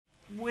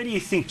Where do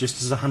you think,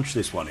 just as a hunch,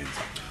 this one ends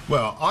up?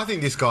 Well, I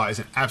think this guy is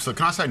an absolute...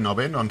 Can I say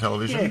knobend on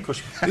television? Yeah, of course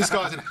you can. This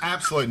guy's an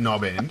absolute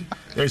knobend.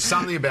 There's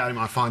something about him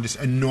I find just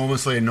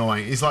enormously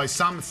annoying. He's like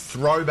some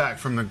throwback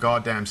from the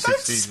goddamn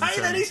 60s. Don't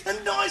say that, he's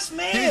a nice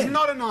man. He's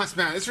not a nice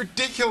man. It's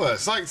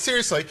ridiculous. Like,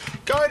 seriously,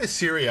 go to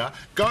Syria,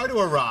 go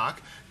to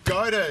Iraq,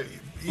 go to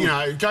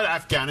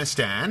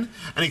Afghanistan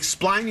and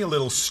explain your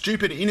little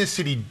stupid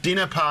inner-city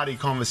dinner party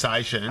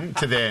conversation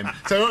to them.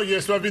 Say, oh,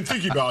 yes, well, I've been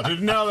thinking about it,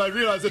 and now I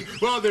realise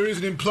that, well, there is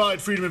an implied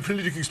freedom of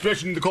political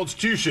expression in the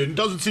Constitution. It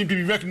doesn't seem to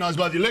be recognised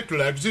by the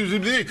Electoral Act.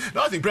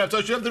 I think perhaps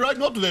I should have the right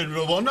not to vote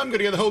in one. I'm going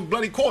to get the whole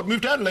bloody court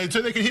moved to Adelaide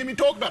so they can hear me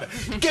talk about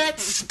it. Get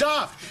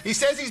stuffed! He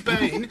says he's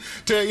been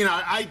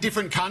to, 8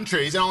 different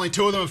countries and only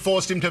 2 of them have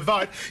forced him to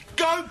vote.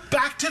 Go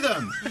back to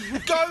them!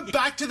 Go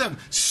back to them!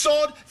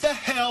 Sod the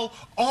hell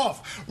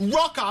off!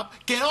 Rock up,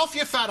 get off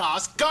your fat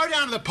ass, go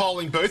down to the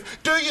polling booth,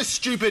 do your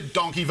stupid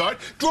donkey vote,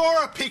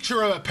 draw a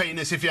picture of a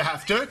penis if you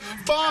have to.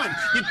 Fine.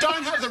 You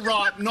don't have the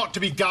right not to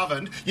be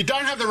governed, you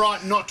don't have the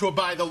right not to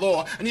obey the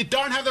law, and you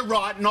don't have the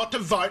right not to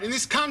vote in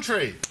this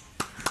country.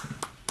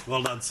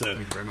 Well done, sir. Thank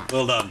you very much.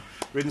 Well done.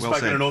 Written,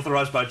 spoken and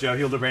authorised by Joe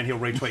Hildebrand. He'll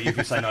retweet you if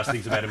you say nice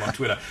things about him on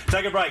Twitter.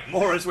 Take a break.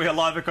 More as we are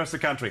live across the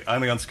country,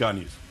 only on Sky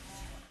News.